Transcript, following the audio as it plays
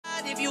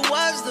If you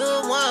was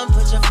the one,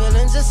 put your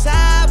feelings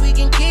aside, we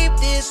can keep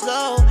this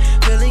low.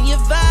 Feeling your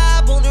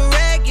vibe on the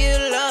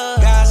regular.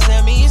 God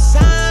sent me a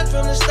sign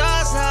from the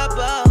stars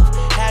above.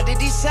 Had to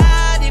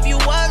decide if you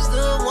was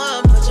the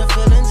one, put your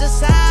feelings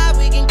aside,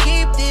 we can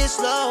keep this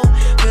low.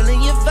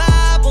 Feeling your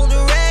vibe on the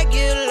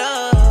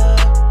regular.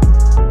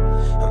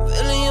 I'm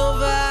feeling your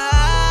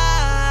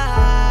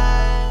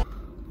vibe.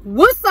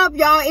 What's up,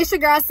 y'all? It's your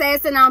girl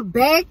Sass, and I'm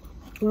back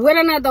with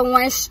another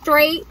one.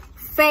 Straight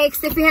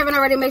facts. If you haven't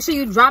already, make sure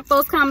you drop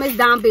those comments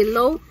down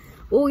below.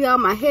 Oh, y'all,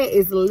 my head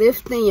is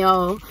lifting,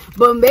 y'all.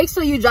 But make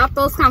sure you drop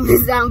those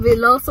comments down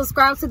below.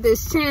 Subscribe to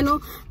this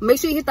channel.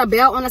 Make sure you hit the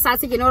bell on the side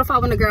to get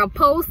notified when the girl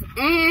posts.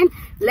 And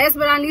last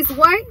but not least,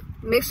 what?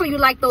 Make sure you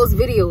like those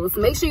videos.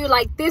 Make sure you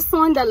like this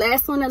one, the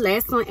last one,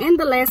 and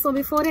the last one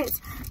before that.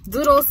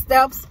 Do those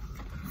steps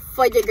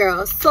for your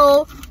girl.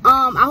 So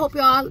I hope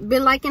y'all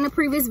been liking the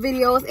previous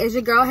videos, as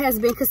your girl has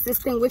been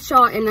consistent with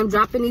y'all, and I'm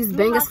dropping these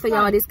bangers for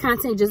y'all, this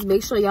content. Just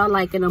make sure y'all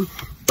liking them.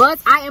 But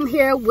I am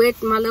here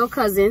with my little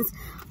cousins.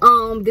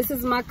 This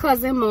is my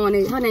cousin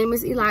Moni. Her name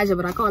is Elijah,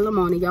 but I call her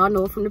Moni. Y'all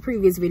know from the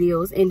previous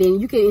videos. And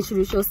then you can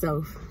introduce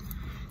yourself.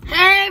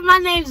 Hey, my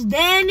name's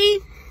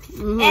Danny,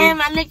 and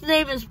my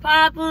nickname is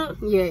Papa.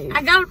 Yeah,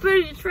 I got a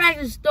pretty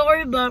attractive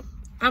story, but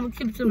I'm gonna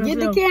keep it to myself. get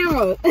the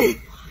camera.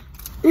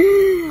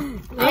 I'm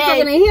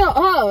talking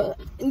to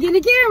him. Get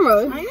the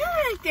camera. I know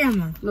that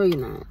camera. No, you're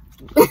not.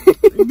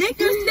 They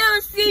can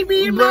still see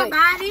me in my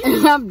body.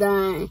 I'm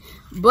dying.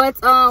 But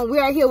we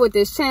are here with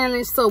this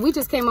challenge. So we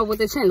just came up with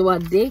the challenge. Well,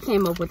 they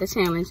came up with the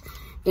challenge,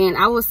 and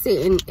I was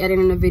sitting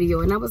editing the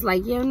video, and I was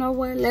like, yeah, you know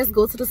what? Let's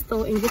go to the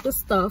store and get the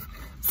stuff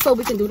so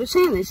we can do the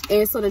challenge.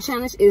 And so the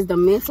challenge is the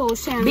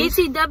Mentos challenge.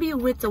 BTW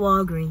with the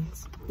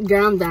Walgreens.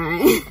 Girl, I'm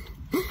dying.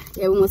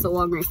 Yeah, we went to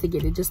Walgreens to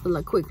get it, just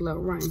a quick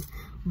little run.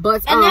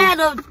 But and they had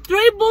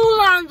 3 blue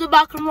lines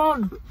about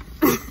Corona.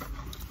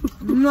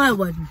 No, it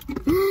wasn't.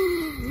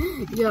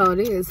 Yo,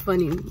 this is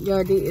funny.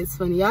 Yo, this is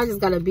funny. Y'all just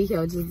gotta be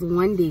here just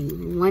one day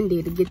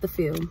to get the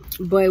feel.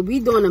 But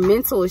we doing a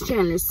Mentos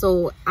challenge,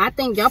 so I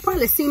think y'all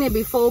probably seen it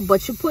before.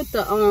 But you put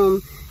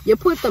the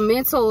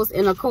Mentos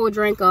in a cold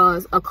drink,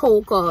 a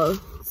Coke,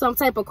 some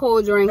type of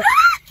cold drink.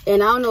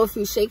 And I don't know if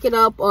you shake it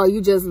up or you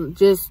just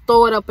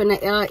throw it up in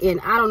the air. And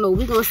I don't know.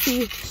 We're gonna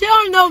see. She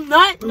don't know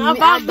nothing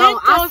about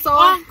Mentos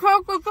on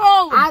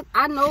Coca-Cola.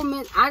 I know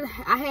I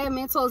had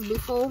Mentos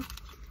before.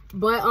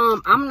 But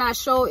I'm not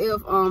sure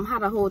if how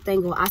the whole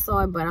thing go. I saw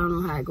it, but I don't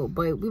know how it go.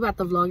 But we about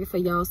to vlog it for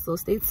y'all, so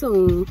stay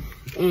tuned,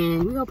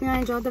 and we hope y'all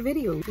enjoyed the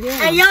video.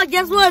 Yeah. And y'all,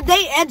 guess what?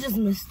 They edges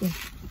messed up.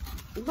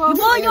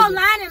 Well, your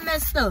lining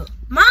messed up.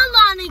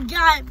 My lining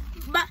got,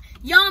 my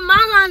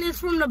line is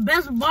from the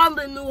best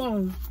barber in New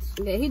Orleans.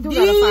 Yeah, he do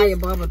got a fire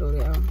barber though,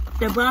 y'all.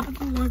 The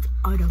barbecue ones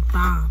are the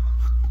bomb.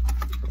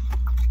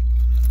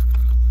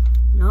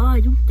 No,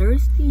 you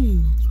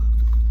thirsty?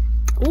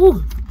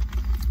 Ooh.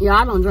 Yeah,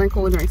 I don't drink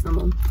cold drinks no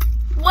more.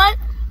 What?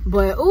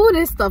 But ooh,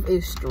 this stuff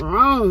is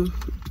strong.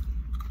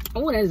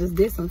 Oh, that just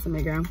did something to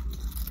me, girl.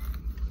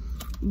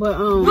 But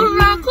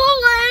not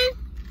Kool-Aid.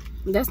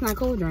 That's not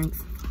cold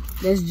drinks.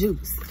 That's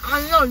juice.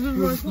 I know you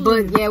drink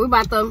Kool-Aid. But yeah, we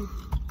about to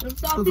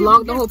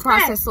vlog the whole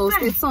process, so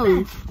stay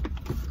tuned.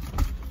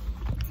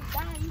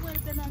 You would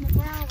have been on the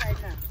ground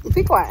right now.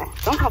 Be quiet.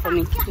 Don't come for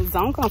me.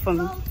 Don't come for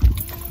me.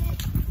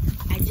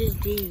 I just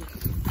did.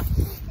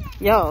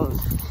 Yo.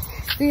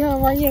 See her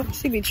right here?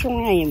 She be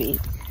trying me.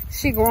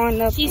 She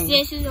growing up. She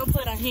said she's gonna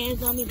put her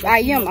hands on me. I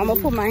am. I'm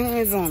gonna put my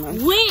hands on her.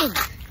 When?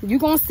 You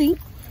gonna see?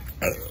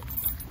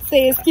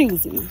 Say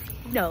excuse me.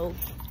 No.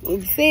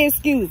 Say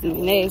excuse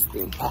me.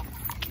 Nasty.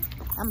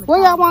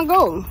 Where y'all wanna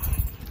go?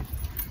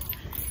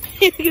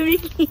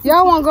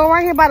 Y'all wanna go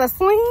right here by the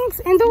swings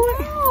and do it?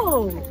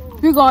 No.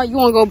 You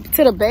wanna go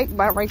to the back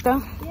by right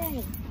there?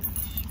 Yeah.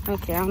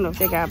 Okay, I don't know if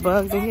they got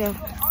bugs in here.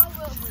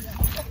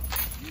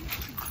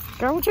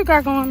 Girl, what you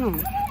got going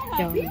on?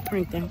 Yo, let me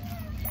print them.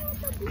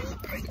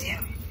 Print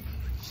them.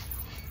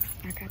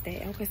 I got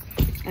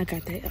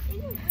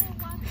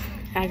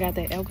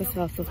that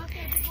Alka-Seltzer,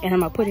 and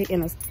I'm gonna put it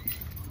in a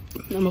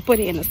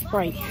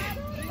spray.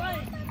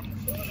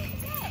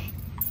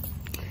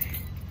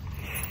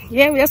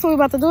 Yeah, that's what we're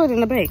about to do it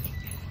in the bag.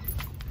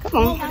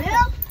 Come on.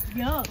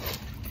 Yeah.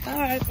 All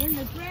right. In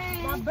the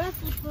grass. My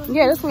breath was full.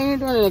 Yeah, that's what you're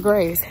doing in the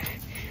grass.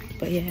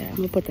 But yeah, I'm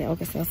gonna put the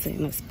Alka-Seltzer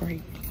in a spray.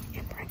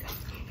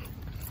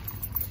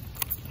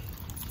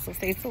 So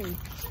stay tuned.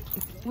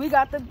 We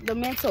got the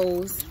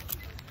Mentos.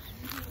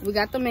 We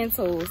got the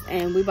Mentos,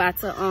 and we about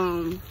to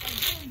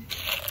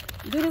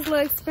do this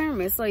little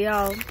experiment. So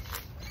y'all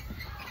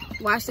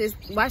watch this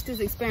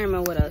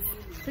experiment with us.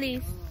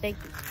 Please. Thank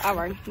you. All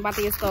right, I'm about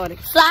to get started.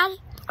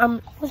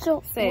 What's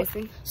your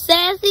Sassy?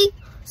 Sassy?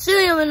 She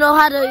don't even know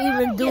how to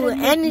even do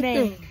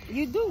anything.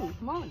 You do,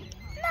 Mom.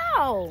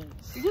 No.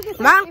 You can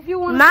say if you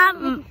want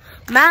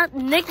my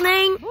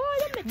nickname,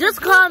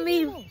 just call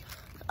me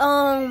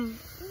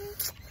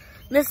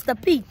Mr.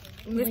 P.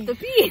 Mr.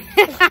 P.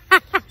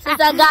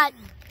 Since I got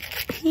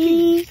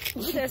P.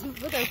 What that's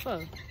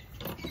for?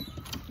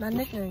 My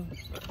nickname.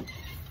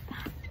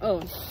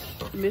 Oh,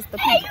 Mr.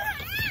 P.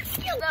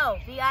 So,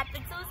 we got the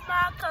 2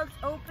 small cups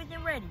open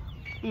and ready.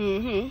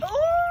 Mm-hmm.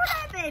 Ooh,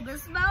 that baby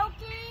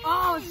smoking.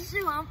 Oh,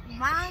 shoot. I'm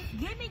mine.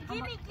 Gimme.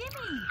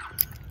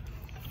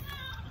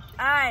 All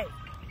right.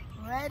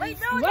 Ready? Wait,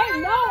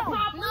 no,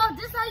 Papa. No,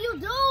 this how you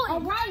do it.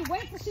 All right,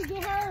 wait till she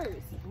get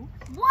hers.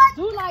 What?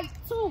 Do like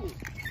 2.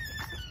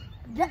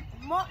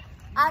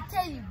 I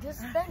tell you, this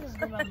thing is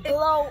gonna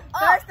blow up.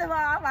 First of all,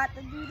 I'm about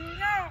to do this.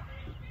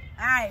 All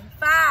right,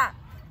 5,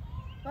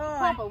 4.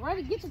 Papa,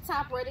 ready? Get your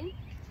top ready.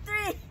 3,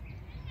 2.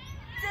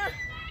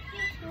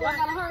 Y'all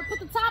gotta hurry. Put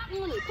the top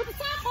on it. Put the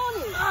top on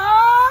it.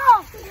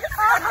 Oh!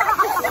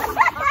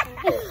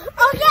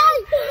 Okay.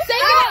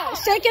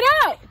 Shake it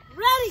out.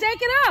 Ready.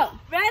 Shake it out.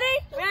 Ready.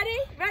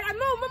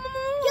 Move.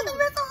 Get the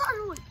rest of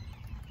the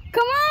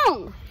Come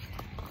on.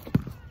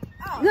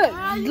 Look,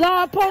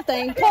 Lord, poor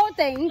thing.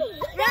 Ready?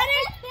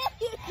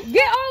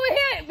 Get over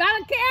here by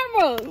the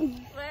camera.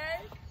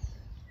 Ready?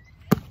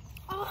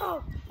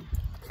 Oh.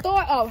 Throw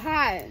it up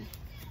high.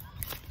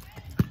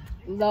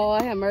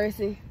 Lord have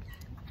mercy.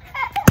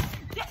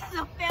 This is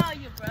a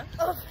failure, bro.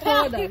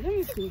 Hold up. Let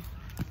me see.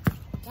 I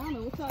don't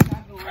know what y'all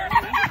got going on.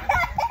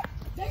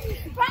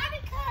 Probably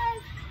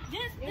because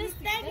this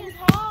thing is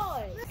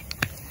hard.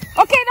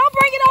 Okay, don't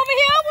bring it over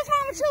here. What's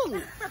wrong with you?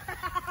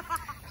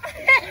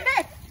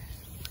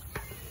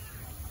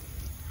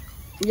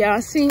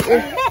 Y'all see,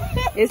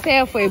 it's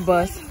halfway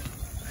bust.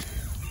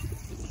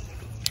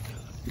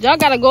 Y'all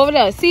gotta go over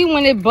there. See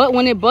when it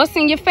busts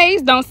in your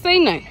face, don't say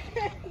nothing.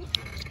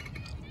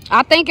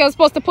 I think it was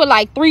supposed to put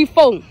like 3, 4.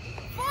 4,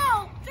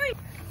 3.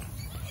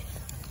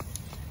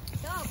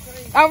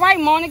 All right,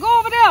 Moni, go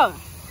over there.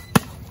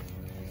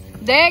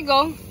 There you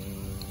go.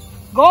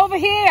 Go over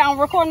here. I'm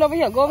recording over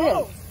here. Go over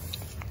here.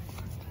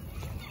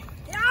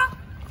 Yeah.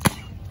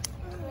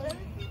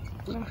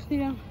 See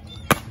them?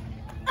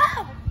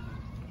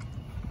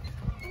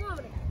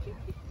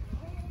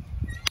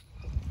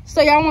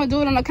 So y'all want to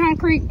do it on the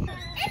concrete?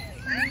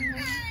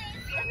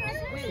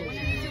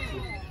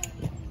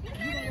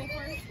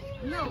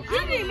 No,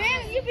 you be the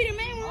man. You be the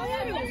man.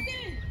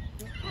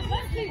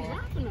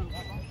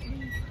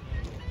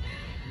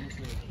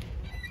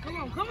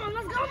 Come on,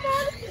 let's go, Mom.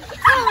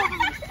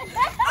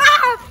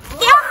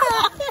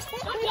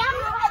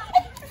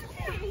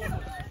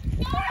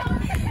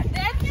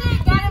 That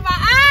shit got in my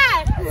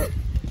eye.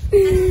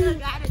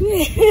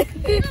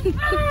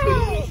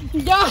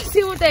 Y'all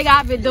see what they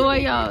got me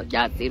doing, y'all.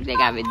 Y'all see what they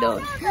got me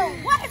doing.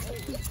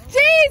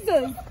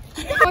 Jesus!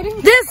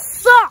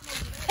 This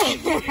sucks.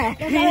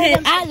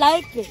 I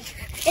like it.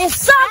 It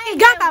sucks. It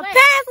got my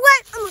pants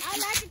wet. I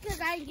like it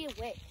because I didn't get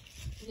wet.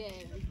 Yeah,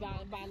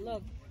 by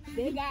luck.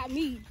 They got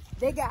me.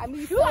 You got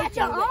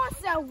your own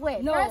self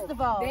wet, no, first of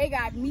all. They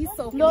got me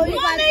soaking. No,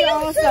 you got your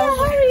own self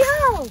wet. Hurry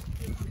up.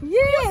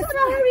 Yes.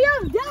 Hurry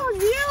up. That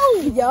was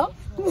you. Yo.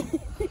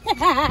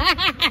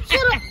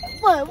 Shut up.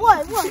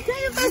 What?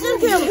 Tell your face in the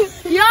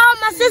camera. Y'all,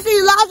 my sister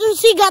Elijah,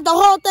 she got the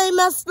whole thing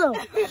messed up.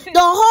 The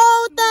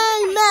whole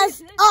thing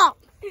messed up.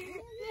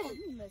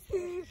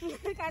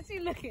 Look how she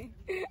looking.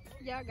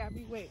 Y'all got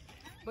me wet.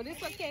 But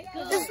it's okay.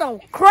 This is some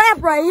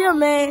crap right here,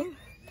 man.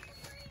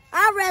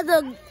 I'd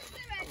rather...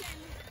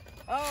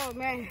 Oh,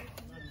 man.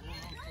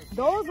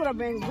 Those would have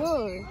been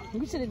good.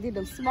 We should have did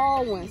them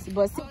small ones.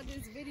 But so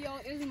this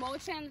video is more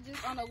challenges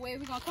on the way.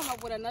 We're going to come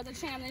up with another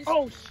challenge.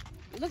 Oh,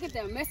 look at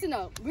them messing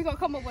up. We're going to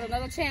come up with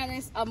another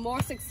challenge, a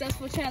more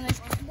successful challenge.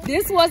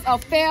 This was a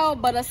fail,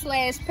 but a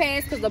slash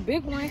pass because the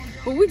big one.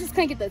 But we just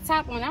couldn't get the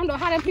top one. I don't know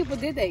how them people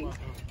did that.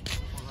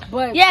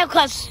 But yeah,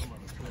 because...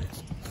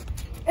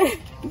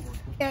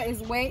 hair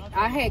is wet.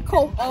 I had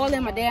coke all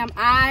in my damn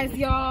eyes,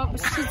 y'all.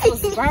 She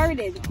was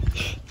burning.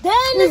 So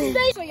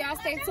y'all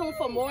stay tuned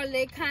for more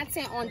lit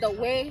content on the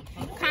way.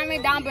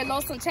 Comment down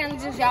below some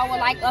challenges y'all would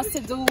like us to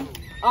do.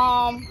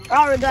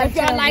 If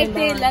y'all liked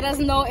it, let us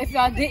know. If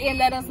y'all didn't,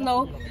 let us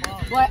know.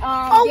 But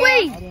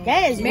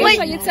make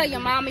sure you tell your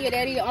mama, your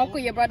daddy, your uncle,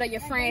 your brother,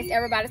 your friends,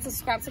 everybody to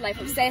subscribe to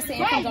Life of Sassy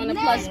and Comes on the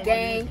Plus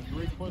gang.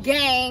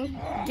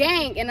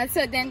 And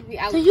until then, we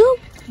out.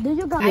 Did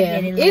you got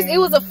it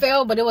was a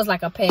fail, but it was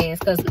like a pass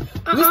because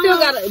we still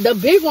got the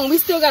big one. We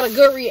still got a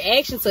good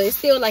reaction, so it's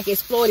still like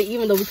exploded,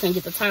 even though we couldn't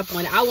get the top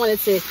one. I wanted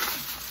to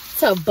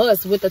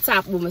bust with the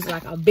top one. Was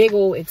like a big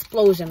old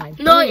explosion. Like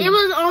no, it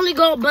was only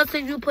gonna bust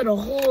if you put a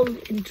hole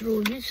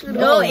into it.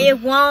 No,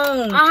 it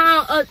won't.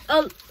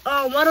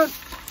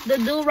 The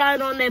dude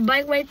riding on that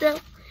bike right there,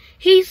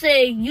 he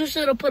said you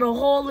should have put a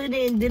hole in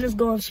it and then it's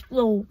gonna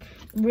explode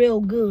real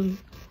good.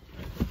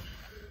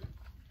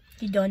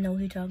 You don't know what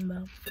you're talking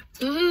about.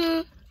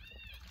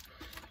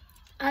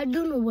 I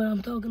do know what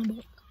I'm talking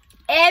about.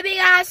 And we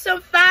got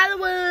some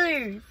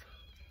followers.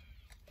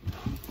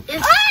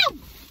 Really?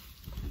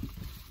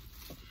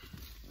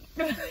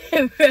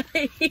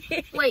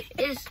 Wait,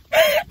 is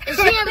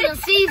she having a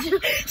seizure?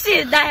 She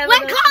is not having a seizure.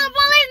 Wait, call the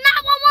police,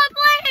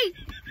 911, please.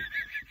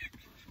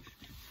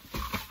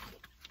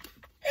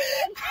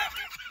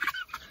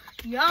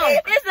 Yo.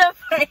 It's a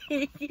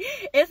fake.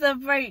 It's a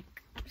fake.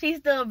 She's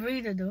still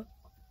breathing, though.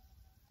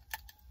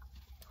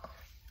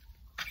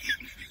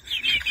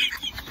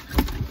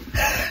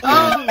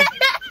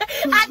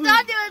 I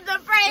thought it was the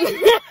prank.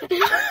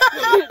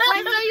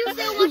 Wait, so you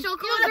still want your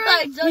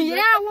cooler?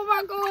 Yeah, what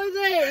my cooler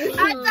say?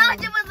 I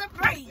thought it was a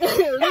prank.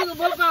 Look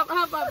what how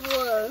Papa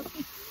was.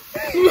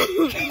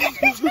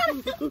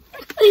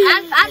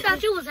 I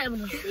thought you was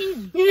having a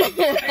seizure.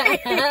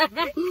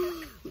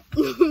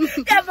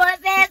 That boy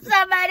said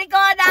somebody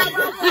going down.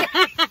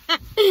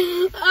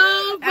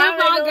 Oh,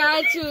 Papa, I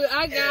got you.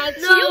 I got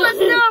you. No, you was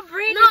still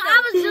breathing. No,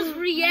 I was just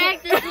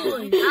reacting to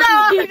it.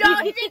 No, she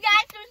got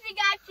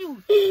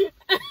you.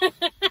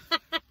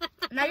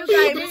 Now you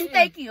trying to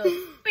mistake you.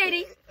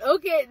 Pity.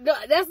 Okay, no,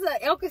 that's an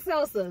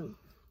Alka-Seltzer.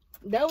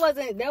 I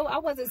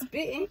wasn't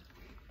spitting.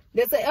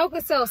 That's an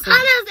Alka-Seltzer. How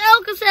does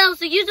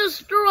Alka-Seltzer? You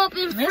just threw up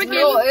in freaking.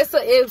 No, it's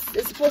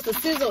supposed to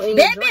sizzle in your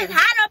That bitch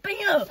hot up in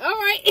here. All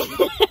right.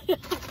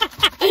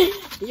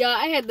 Y'all,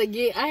 I had to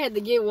get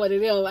one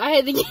of them. I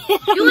had to get.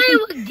 You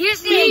ain't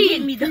get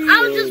me. I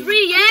was just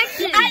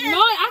reacting.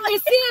 I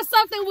could see if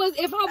something was,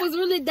 if I was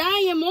really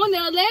dying on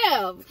their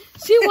left.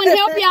 She wouldn't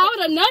help you out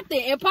or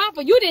nothing. And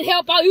Papa, you didn't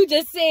help out. You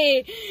just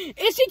said,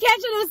 "Is she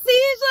catching a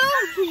seizure?"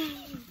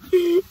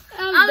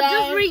 I'm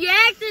just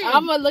reacting.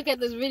 I'm gonna look at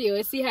this video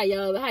and see how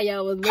y'all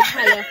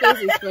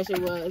face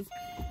expression was.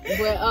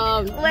 But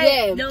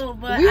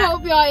we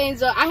hope y'all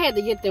enjoy. I had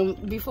to get them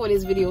before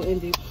this video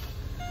ended.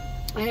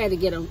 I had to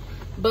get them,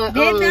 but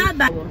yeah,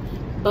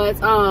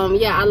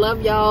 I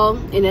love y'all,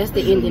 and that's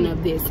the ending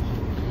of this.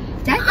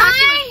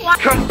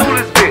 Come through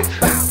this